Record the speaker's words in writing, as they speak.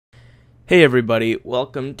Hey everybody,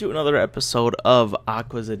 welcome to another episode of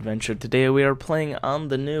Aqua's Adventure. Today we are playing on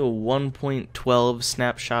the new 1.12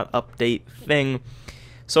 snapshot update thing.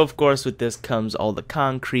 So of course with this comes all the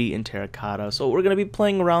concrete and terracotta. So we're going to be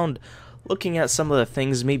playing around, looking at some of the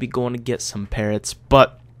things, maybe going to get some parrots.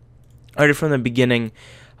 But already from the beginning,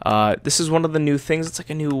 this is one of the new things. It's like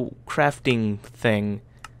a new crafting thing,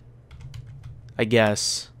 I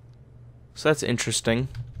guess. So that's interesting.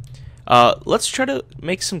 Let's try to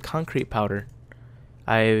make some concrete powder.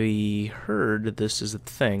 I heard this is a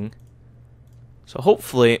thing, so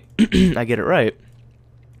hopefully I get it right.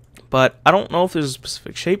 But I don't know if there's a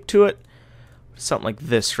specific shape to it. Something like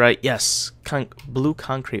this, right? Yes, blue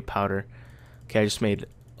concrete powder. Okay, I just made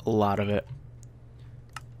a lot of it.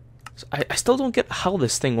 So I still don't get how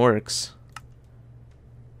this thing works.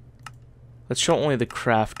 Let's show only the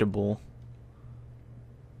craftable.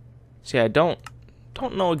 See, I don't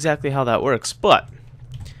know exactly how that works, but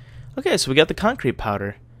okay, so we got the concrete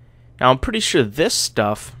powder. Now I'm pretty sure this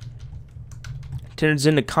stuff turns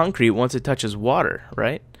into concrete once it touches water,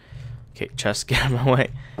 right? Okay, chest, get out of my way.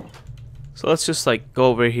 So let's just like go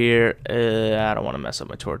over here. I don't want to mess up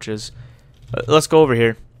my torches. Let's go over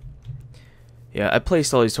here. Yeah, I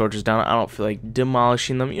placed all these torches down. I don't feel like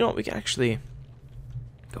demolishing them. You know what, we can actually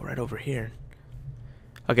go right over here.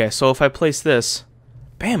 Okay, so if I place this,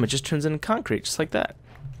 bam, it just turns into concrete, just like that.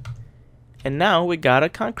 And now we got a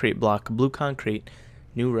concrete block, blue concrete.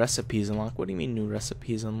 New recipes unlocked. What do you mean new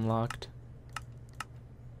recipes unlocked?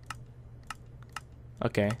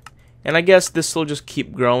 Okay. And I guess this will just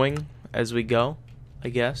keep growing as we go, I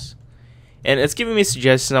guess. And it's giving me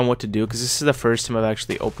suggestions on what to do, because this is the first time I've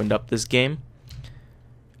actually opened up this game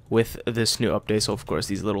with this new update. So of course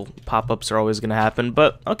these little pop-ups are always going to happen.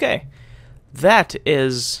 But okay, that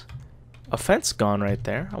is a fence gone right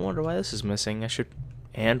there. I wonder why this is missing.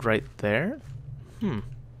 And right there.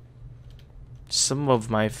 Some of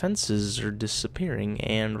my fences are disappearing.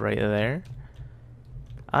 And right there.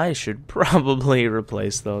 I should probably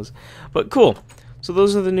replace those. But cool. So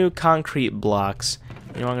those are the new concrete blocks.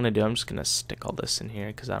 You know what I'm going to do? I'm just going to stick all this in here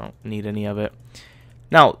because I don't need any of it.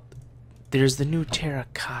 Now, there's the new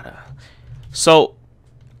terracotta. So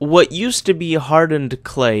what used to be hardened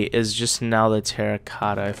clay is just now the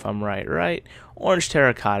terracotta, if I'm right? Orange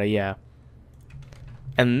terracotta, yeah.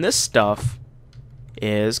 And this stuff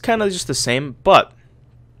is kind of just the same, but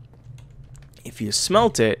if you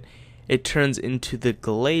smelt it, it turns into the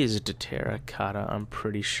glazed terracotta, I'm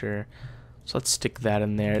pretty sure. So let's stick that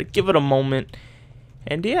in there. Give it a moment.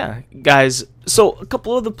 And yeah, guys, so a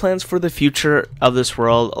couple of the plans for the future of this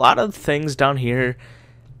world. A lot of things down here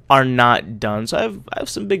are not done. So I have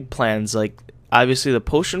some big plans. Like obviously the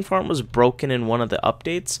potion farm was broken in one of the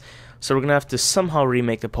updates, so we're gonna have to somehow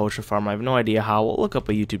remake the potion farm. I have no idea how. We'll look up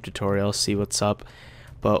a YouTube tutorial, see what's up.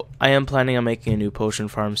 But I am planning on making a new potion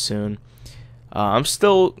farm soon. I'm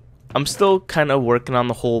still kind of working on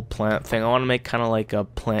the whole plant thing. I want to make kind of like a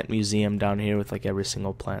plant museum down here with like every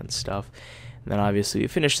single plant and stuff. And then obviously we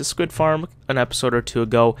finished the squid farm an episode or two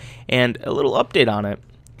ago, and a little update on it.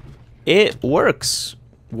 It works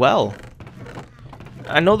well.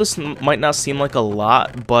 I know this might not seem like a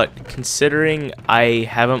lot, but considering I've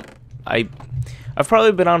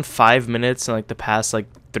probably been on 5 minutes in like the past like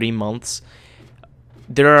 3 months.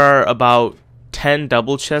 There are about 10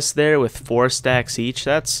 double chests there with 4 stacks each.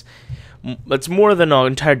 That's more than an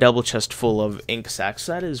entire double chest full of ink sacks.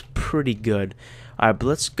 That is pretty good. Alright, but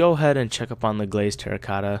let's go ahead and check up on the glazed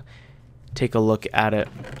terracotta. Take a look at it.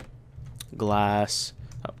 Glass.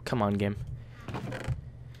 Oh, come on, game.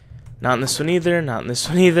 Not in this one either, not in this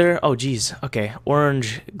one either. Oh, geez. Okay,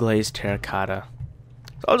 orange glazed terracotta.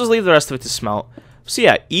 So I'll just leave the rest of it to smelt. So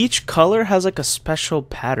yeah, each color has like a special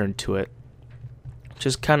pattern to it, which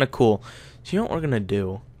is kind of cool. So you know what we're going to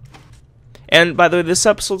do? And by the way, this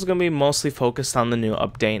episode's going to be mostly focused on the new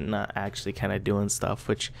update and not actually kind of doing stuff,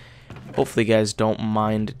 which hopefully you guys don't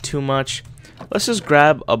mind too much. Let's just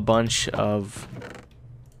grab a bunch of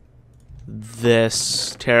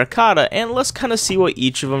this terracotta and let's kind of see what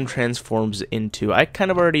each of them transforms into. I kind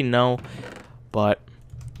of already know, but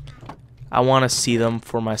I want to see them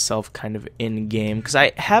for myself kind of in game because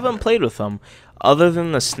I haven't played with them. Other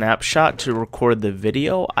than the snapshot to record the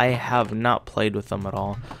video, I have not played with them at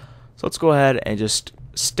all. So let's go ahead and just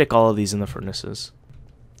stick all of these in the furnaces.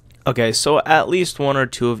 Okay, so at least 1 or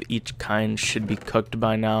 2 of each kind should be cooked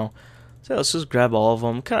by now. So let's just grab all of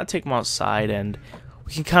them, kind of take them outside, and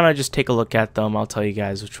we can kind of just take a look at them. I'll tell you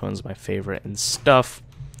guys which one's my favorite and stuff.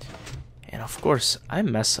 And of course, I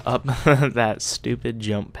mess up that stupid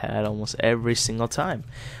jump pad almost every single time.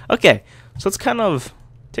 Okay, so let's kind of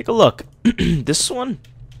take a look. This one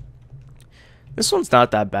This one's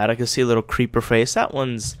not that bad. I can see a little creeper face. That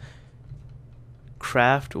one's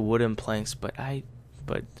craft wooden planks, but I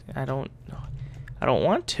don't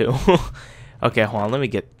want to. Okay, hold on. Let me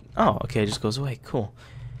get. Oh, okay. It just goes away. Cool.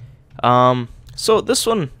 So this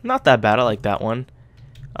one not that bad. I like that one.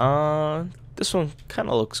 This one kind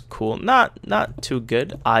of looks cool. Not too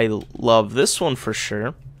good. I love this one for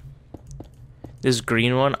sure. This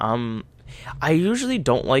green one, I usually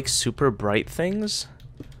don't like super bright things,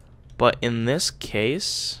 but in this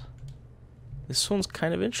case, this one's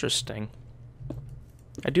kind of interesting.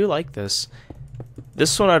 I do like this.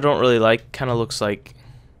 This one I don't really like. Kind of looks like,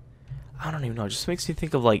 I don't even know. It just makes me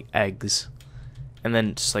think of like eggs, and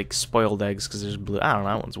then just like spoiled eggs because there's blue. I don't know.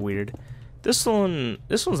 That one's weird. This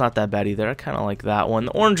one's not that bad either. I kind of like that one.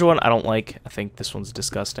 The orange one I don't like. I think this one's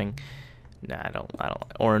disgusting. Nah, I don't.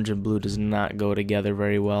 Orange and blue does not go together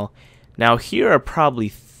very well. Now here are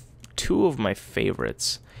probably two of my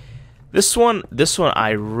favorites. This one, I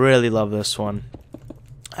really love this one.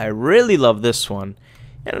 I really love this one,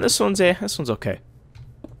 and this one's okay.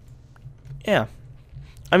 Yeah,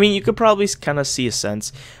 I mean you could probably kind of see a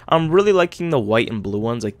sense. I'm really liking the white and blue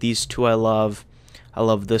ones. Like these two, I love. I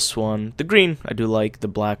love this one. The green, I do like. The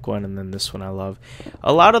black one, and then this one I love.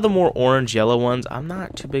 A lot of the more orange, yellow ones, I'm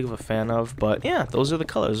not too big of a fan of. But yeah, those are the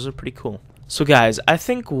colors. Those are pretty cool. So guys, I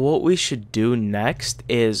think what we should do next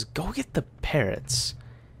is go get the parrots.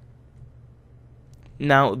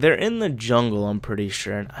 Now, they're in the jungle, I'm pretty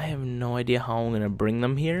sure. And I have no idea how I'm going to bring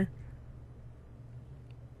them here.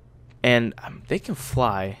 And they can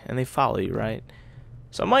fly, and they follow you, right?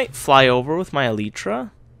 So I might fly over with my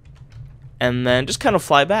elytra. And then just kind of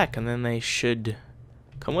fly back, and then they should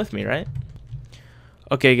come with me, right?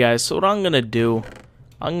 Okay, guys, so what I'm going to do,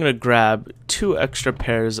 I'm going to grab 2 extra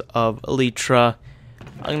pairs of elytra.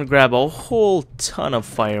 I'm going to grab a whole ton of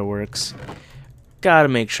fireworks. Gotta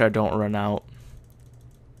make sure I don't run out.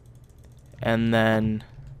 And then,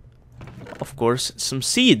 of course, some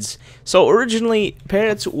seeds. So originally,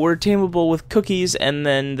 parrots were tameable with cookies, and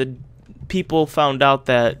then the people found out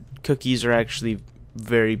that cookies are actually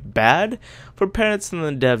very bad for parrots, and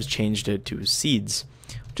the devs changed it to seeds,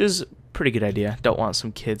 which is a pretty good idea. Don't want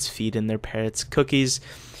some kids feeding their parrots cookies.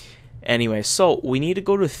 Anyway, so we need to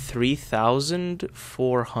go to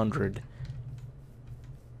 3,400.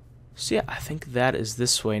 So yeah, I think that is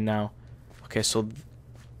this way now. Okay, so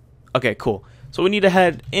okay, cool. So we need to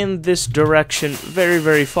head in this direction very,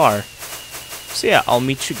 very far. So yeah, I'll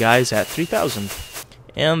meet you guys at 3,000.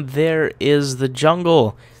 And there is the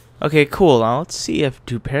jungle. Okay, cool. Now let's see if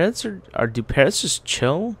do parrots just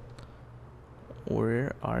chill?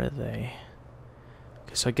 Where are they?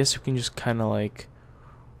 Okay, so I guess we can just kind of like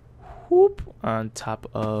whoop on top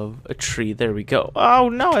of a tree. There we go. Oh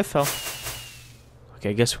no, I fell.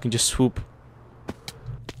 Okay, I guess we can just swoop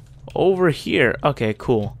over here. Okay,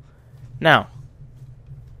 cool. Now,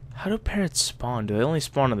 how do parrots spawn? Do they only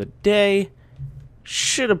spawn in the day?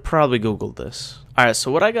 Should have probably Googled this. Alright,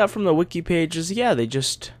 so what I got from the wiki page is, yeah, they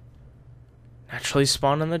just naturally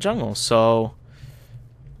spawn in the jungle. So,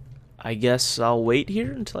 I guess I'll wait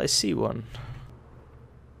here until I see one.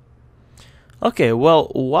 Okay,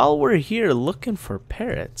 well, while we're here looking for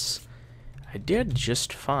parrots, I did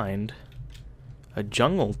just find a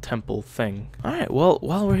jungle temple thing. Alright, well,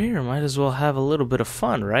 while we're here, might as well have a little bit of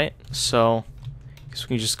fun, right? So, I guess we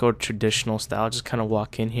can just go traditional style, just kind of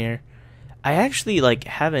walk in here. I actually, like,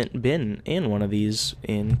 haven't been in one of these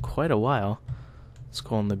in quite a while. Let's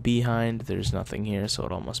go in the behind. There's nothing here, so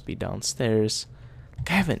it all must be downstairs.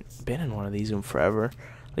 I haven't been in one of these in forever.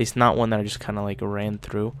 At least not one that I just kind of, like, ran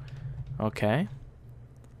through. Okay.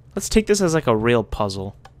 Let's take this as, like, a real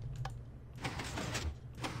puzzle.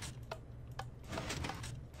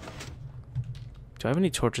 Do I have any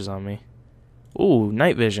torches on me? Ooh,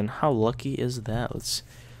 night vision. How lucky is that? Let's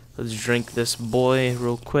drink this boy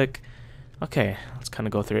real quick. Okay, let's kind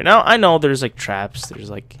of go through it. Now, I know there's, like, traps. There's,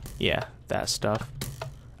 like, yeah, that stuff.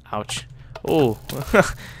 Ouch. Oh,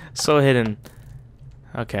 so hidden.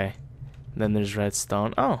 Okay. Then there's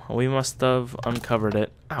redstone. Oh, we must have uncovered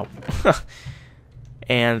it. Ow.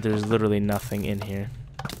 And there's literally nothing in here.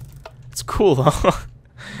 It's cool, though.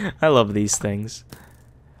 I love these things.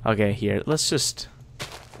 Okay, here. Let's just...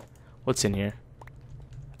 What's in here?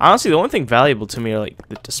 Honestly, the only thing valuable to me are, like,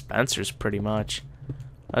 the dispensers, pretty much.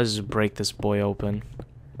 I'll just break this boy open.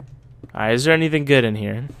 Alright, is there anything good in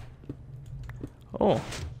here? Oh.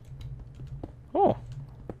 Oh.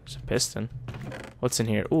 There's a piston. What's in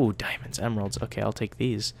here? Ooh, diamonds, emeralds. Okay, I'll take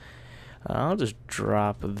these. I'll just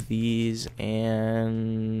drop these,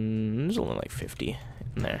 and there's only like 50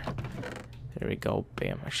 in there. There we go.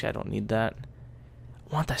 Bam. Actually, I don't need that.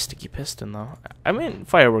 I want that sticky piston, though. I mean,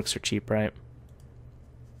 fireworks are cheap, right?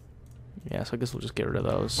 Yeah, so I guess we'll just get rid of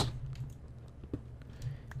those.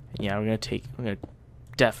 And yeah, we're gonna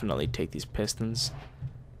definitely take these pistons.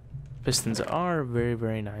 Pistons are very,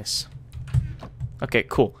 very nice. Okay,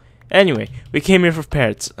 cool. Anyway, we came here for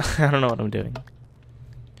parrots. I don't know what I'm doing.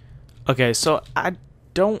 Okay, so I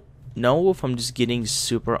don't know if I'm just getting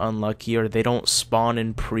super unlucky or they don't spawn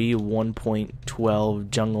in pre 1.12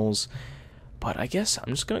 jungles. But I guess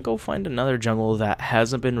I'm just gonna go find another jungle that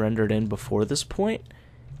hasn't been rendered in before this point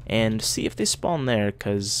and see if they spawn there,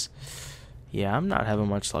 cause yeah, I'm not having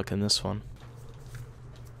much luck in this one.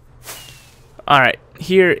 Alright,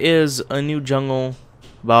 here is a new jungle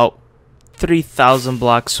about 3,000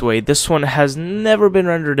 blocks away. This one has never been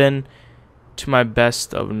rendered in to my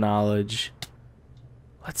best of knowledge.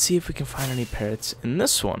 Let's see if we can find any parrots in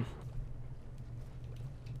this one.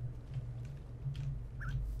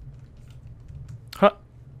 Huh.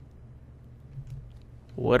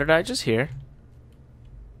 What did I just hear?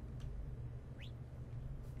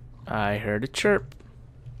 I heard a chirp.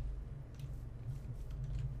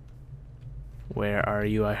 Where are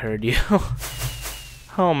you? I heard you.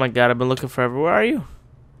 Oh my god, I've been looking forever. Where are you?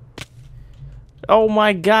 Oh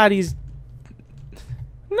my god, he's...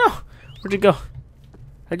 No! Where'd you go?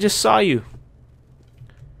 I just saw you.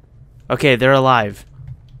 Okay, they're alive.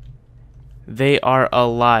 They are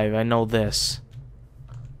alive. I know this.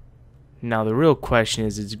 Now the real question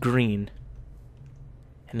is, it's green.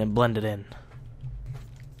 And then blend it in.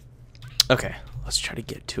 Okay, let's try to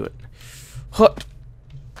get to it. Hooked.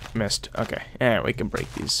 Missed. Okay, and we can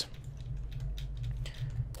break these.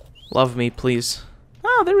 Love me, please.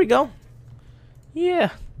 Oh, there we go.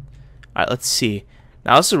 Yeah. Alright, let's see.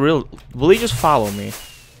 Now this is real. Will he just follow me?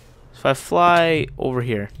 If I fly over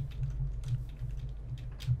here,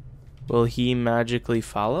 will he magically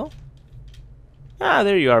follow? Ah,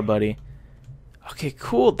 there you are, buddy. Okay,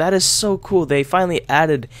 cool. That is so cool. They finally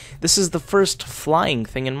added... This is the first flying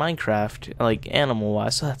thing in Minecraft, like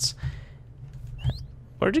animal-wise. So that's...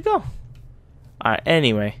 Where'd you go? Alright,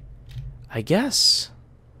 anyway. I guess...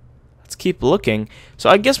 Let's keep looking. So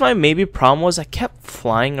I guess my maybe problem was I kept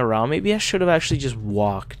flying around. Maybe I should have actually just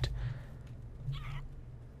walked.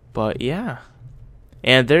 But yeah.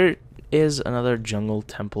 And there is another jungle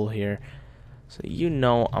temple here. So you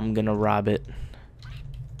know I'm gonna rob it.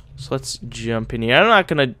 So let's jump in here. I'm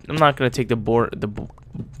not gonna take the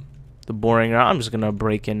boring route. I'm just gonna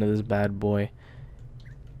break into this bad boy.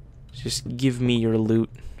 Just give me your loot.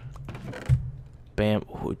 Bam.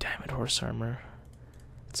 Ooh, diamond horse armor.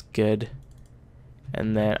 It's good.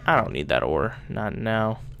 And then I don't need that ore. Not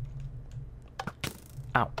now.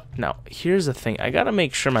 Ow. Now, here's the thing. I gotta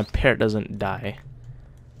make sure my parrot doesn't die.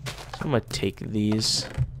 So I'm gonna take these.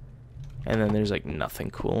 And then there's like nothing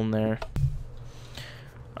cool in there.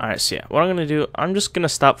 Alright, so yeah. What I'm gonna do, I'm just gonna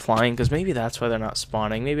stop flying because maybe that's why they're not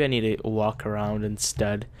spawning. Maybe I need to walk around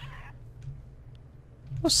instead.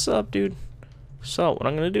 What's up, dude? So, what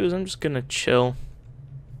I'm gonna do is I'm just gonna chill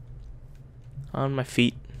on my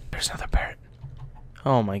feet. There's another parrot.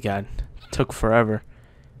 Oh my god. Took forever.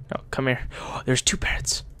 No, come here. Oh, there's two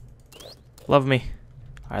parrots. Love me.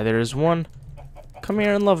 Alright, there's one. Come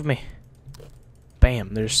here and love me.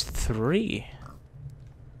 Bam, there's three.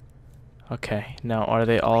 Okay, now are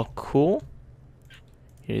they all cool?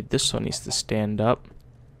 Here, this one needs to stand up.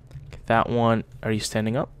 That one, are you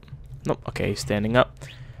standing up? Nope, okay, he's standing up.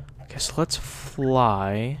 Okay, so let's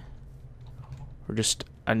fly. Or just,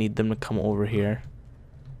 I need them to come over here.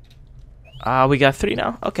 We got three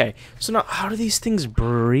now? Okay, so now how do these things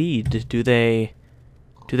breed? Do they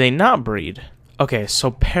not breed? Okay, so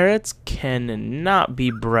parrots can not be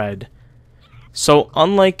bred. So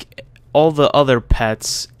unlike all the other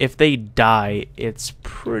pets, if they die, it's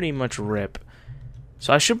pretty much rip.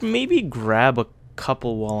 So I should maybe grab a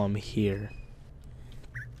couple while I'm here.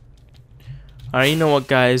 Alright, you know what,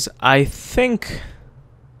 guys? I think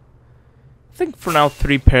for now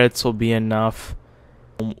 3 parrots will be enough.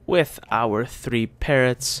 With our 3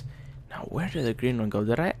 parrots. Now, where did the green one go?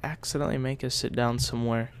 Did I accidentally make us sit down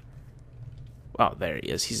somewhere? Oh, there he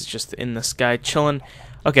is. He's just in the sky chilling.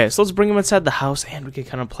 Okay, so let's bring him inside the house and we can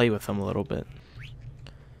kind of play with him a little bit.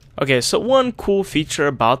 Okay, so one cool feature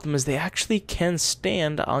about them is they actually can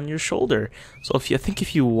stand on your shoulder. So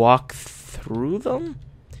if you walk through them,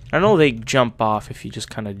 I know they jump off if you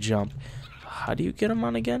just kind of jump. How do you get them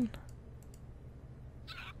on again?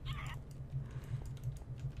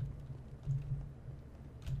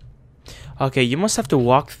 Okay, you must have to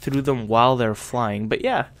walk through them while they're flying, but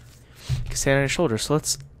yeah, you can stand on your shoulder. So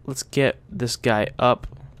let's get this guy up.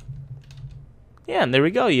 Yeah, and there we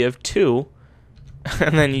go. You have 2,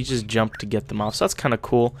 and then you just jump to get them off. So that's kind of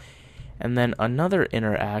cool. And then another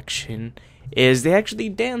interaction is they actually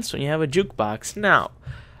dance when you have a jukebox. Now,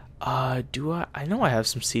 I know I have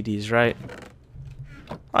some CDs, right?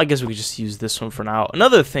 I guess we could just use this one for now.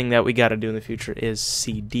 Another thing that we gotta do in the future is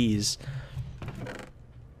CDs.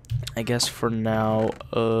 I guess for now,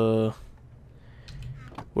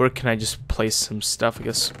 where can I just place some stuff? I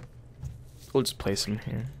guess we'll just place them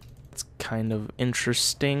here. It's kind of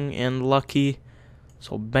interesting and lucky.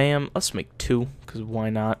 So bam, let's make 2, because why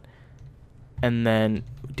not? And then,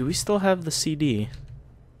 do we still have the CD?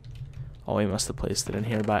 Oh, we must have placed it in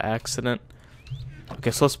here by accident.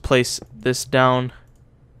 Okay, so let's place this down.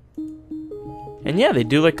 And yeah, they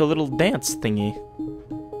do like a little dance thingy,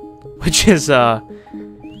 which is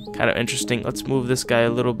kind of interesting. Let's move this guy a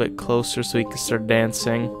little bit closer so he can start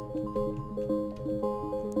dancing.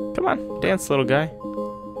 Come on, dance, little guy.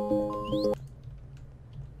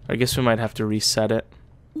 I guess we might have to reset it.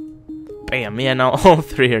 Bam, yeah, now all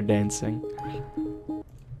 3 are dancing.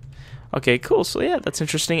 Okay, cool, so yeah, that's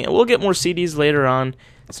interesting. And we'll get more CDs later on.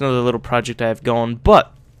 It's another little project I have going,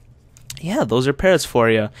 but yeah, those are parrots for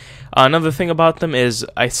you. Another thing about them is,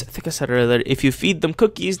 I think I said earlier, if you feed them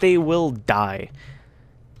cookies, they will die.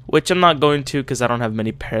 Which I'm not going to because I don't have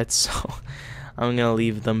many parrots, so I'm going to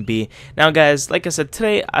leave them be. Now, guys, like I said,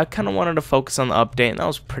 today I kind of wanted to focus on the update, and that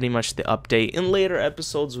was pretty much the update. In later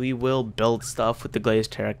episodes, we will build stuff with the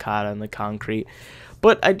glazed terracotta and the concrete.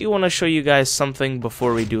 But I do want to show you guys something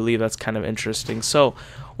before we do leave that's kind of interesting. So,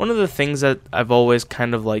 one of the things that I've always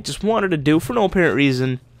kind of like just wanted to do for no apparent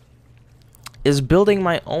reason is building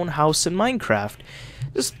my own house in Minecraft.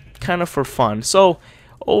 Just kind of for fun. So,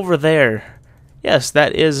 over there, yes,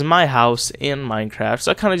 that is my house in Minecraft. So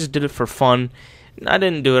I kind of just did it for fun. I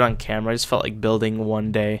didn't do it on camera. I just felt like building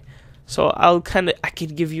one day. So I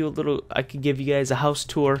could give you guys a house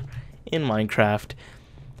tour in Minecraft.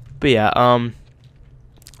 But yeah,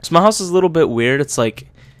 so my house is a little bit weird. It's like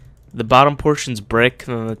the bottom portion's brick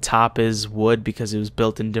and then the top is wood because it was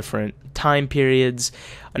built in different time periods.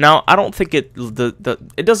 Now, I don't think it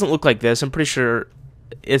doesn't look like this. I'm pretty sure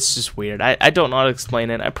it's just weird. I don't know how to explain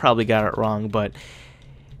it. I probably got it wrong, but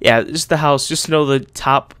yeah, just the house. Just know the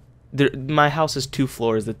top. My house is 2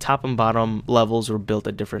 floors. The top and bottom levels were built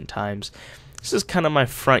at different times. This is kind of my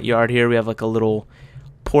front yard here. We have like a little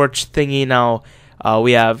porch thingy now.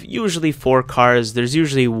 We have usually 4 cars. There's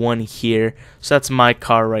usually 1 here. So that's my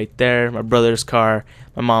car right there, my brother's car,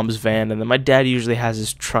 my mom's van, and then my dad usually has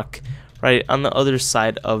his truck right on the other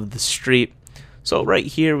side of the street. So right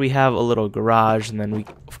here we have a little garage, and then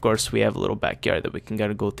of course we have a little backyard that we can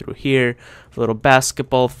gotta go through here. A little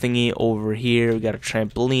basketball thingy over here. We got a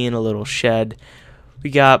trampoline, a little shed. We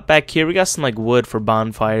got back here, we got some like wood for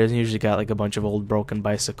bonfires. And usually got like a bunch of old broken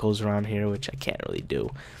bicycles around here, which I can't really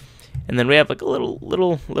do. And then we have like a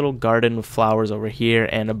little garden with flowers over here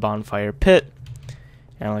and a bonfire pit.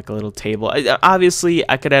 And like a little table. Obviously,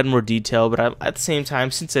 I could add more detail, but at the same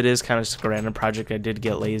time, since it is kind of just a random project, I did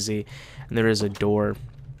get lazy. And there is a door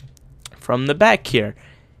from the back here.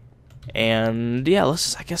 And yeah,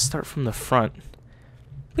 let's, I guess, start from the front.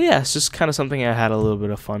 But yeah, it's just kind of something I had a little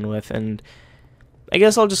bit of fun with. And I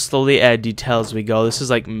guess I'll just slowly add detail as we go. This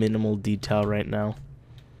is like minimal detail right now.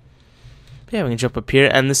 Yeah, we can jump up here,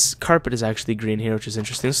 and this carpet is actually green here, which is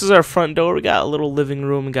interesting. This is our front door. We got a little living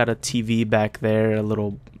room. We got a TV back there, a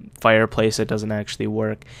little fireplace that doesn't actually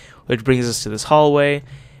work, which brings us to this hallway.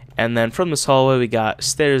 And then from this hallway, we got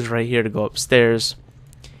stairs right here to go upstairs.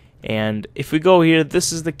 And if we go here,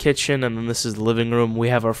 this is the kitchen, and then this is the living room. We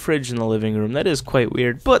have our fridge in the living room. That is quite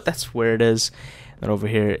weird, but that's where it is. And over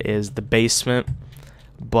here is the basement.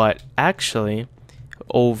 But actually,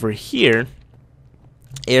 over here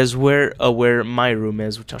is where my room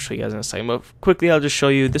is, which I'll show you guys in a second. But quickly, I'll just show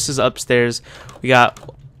you. This is upstairs. We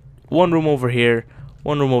got one room over here,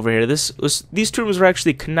 one room over here. These 2 rooms were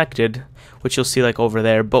actually connected, which you'll see like over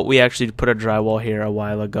there. But we actually put a drywall here a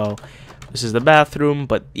while ago. This is the bathroom,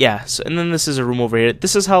 but yeah. So, and then this is a room over here.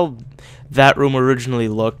 This is how that room originally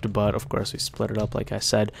looked, but of course we split it up, like I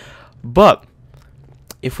said. But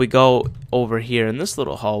if we go over here in this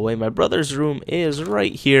little hallway, my brother's room is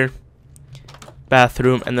right here.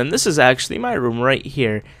 Bathroom, and then this is actually my room right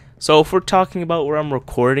here. So if we're talking about where I'm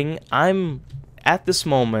recording, I'm at this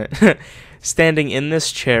moment standing in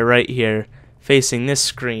this chair right here, facing this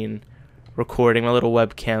screen, recording. My little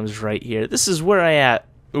webcam's right here. This is where I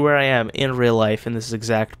am in real life, in this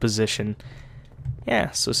exact position.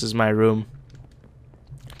 Yeah, so this is my room.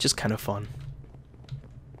 Just kind of fun.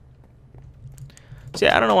 So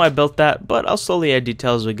yeah, I don't know why I built that, but I'll slowly add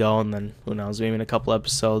details as we go, and then who knows, maybe in a couple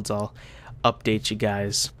episodes I'll update you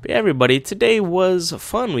guys. But yeah, everybody, today was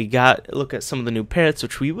fun. We got a look at some of the new parrots,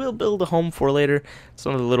 which we will build a home for later.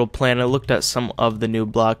 Some of the little plan. I looked at some of the new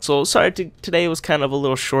blocks. So sorry, today was kind of a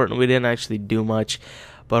little short and we didn't actually do much.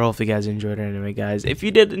 But hopefully you guys enjoyed it anyway, guys. If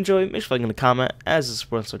you did enjoy, make sure to like and comment as it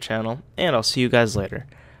supports the channel. And I'll see you guys later.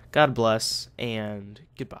 God bless and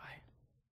goodbye.